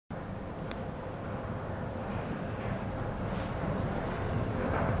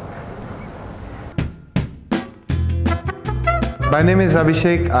My name is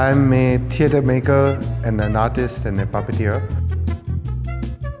Abishek. I'm a theater maker and an artist and a puppeteer.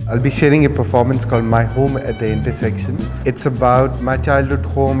 I'll be sharing a performance called My Home at the Intersection. It's about my childhood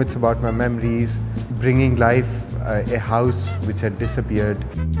home, it's about my memories, bringing life a house which had disappeared.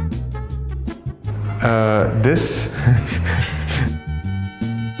 This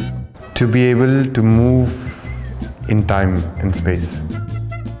to be able to move in time and space.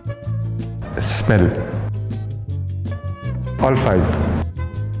 Smell. All five.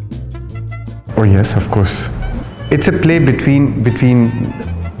 Oh yes, of course. It's a play between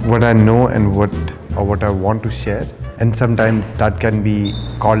what I know and what I want to share, and sometimes that can be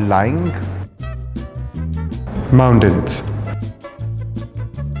called lying. Mountains.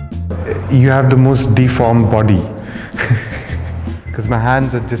 You have the most deformed body because my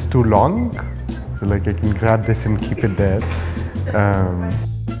hands are just too long, so like I can grab this and keep it there.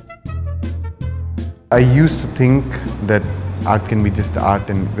 I used to think that art can be just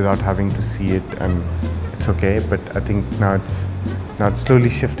art and without having to see it, and it's okay, but I think now it's slowly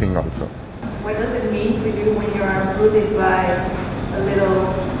shifting also. What does it mean for you when you are rooted by a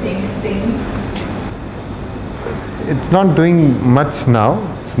little thing, sing? It's not doing much now.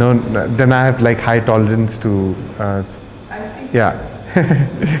 Then I have like high tolerance to. I see. Yeah.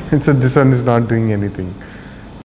 So this one is not doing anything.